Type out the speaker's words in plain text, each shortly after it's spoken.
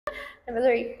Number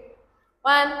 3.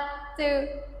 1, 2.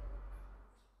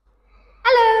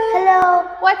 Hello.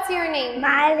 Hello. What's your name?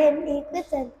 My name is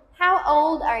Kristen. How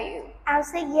old are you? I'm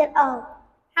 6 years old.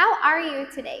 How are you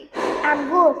today? I'm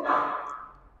good.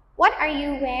 What are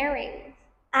you wearing?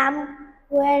 I'm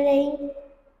wearing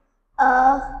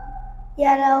a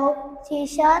yellow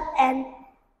t-shirt and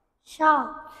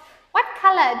shorts. What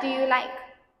color do you like?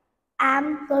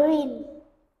 I'm green.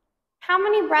 How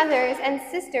many brothers and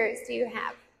sisters do you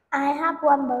have? I have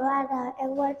one brother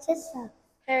and one sister.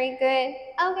 Very good.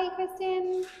 Okay,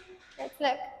 Kristen. Let's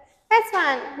look. First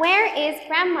one. Where is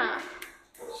Grandma?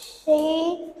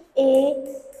 She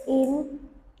is in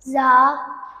the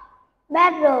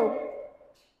bedroom.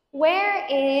 Where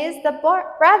is the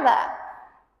brother?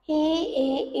 He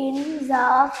is in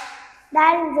the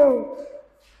dining room.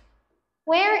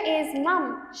 Where is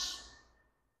Mom?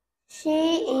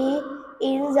 She is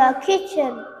in the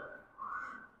kitchen.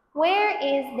 Where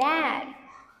is Dad?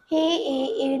 He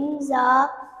is in the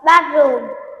bathroom.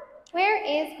 Where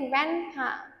is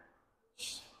Grandpa?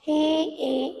 He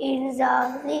is in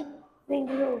the living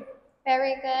room.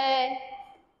 Very good.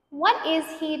 What is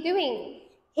he doing?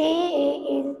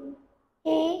 He is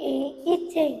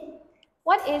eating.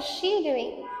 What is she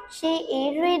doing? She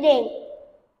is reading.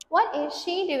 What is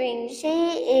she doing? She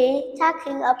is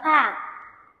taking a bath.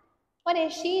 What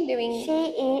is she doing? She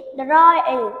is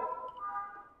drawing.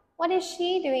 What is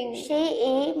she doing? She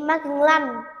is making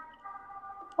lunch.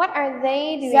 What are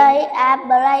they doing? They are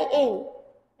playing.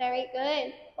 Very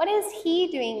good. What is he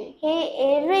doing? He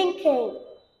is drinking.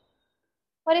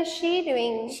 What is she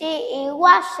doing? She is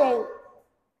washing.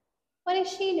 What is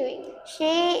she doing? She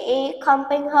is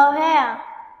combing her hair.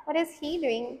 What is he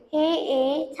doing?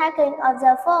 He is talking on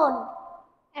the phone.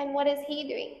 And what is he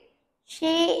doing?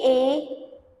 She is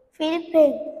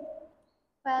flipping.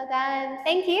 Well done.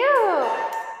 Thank you.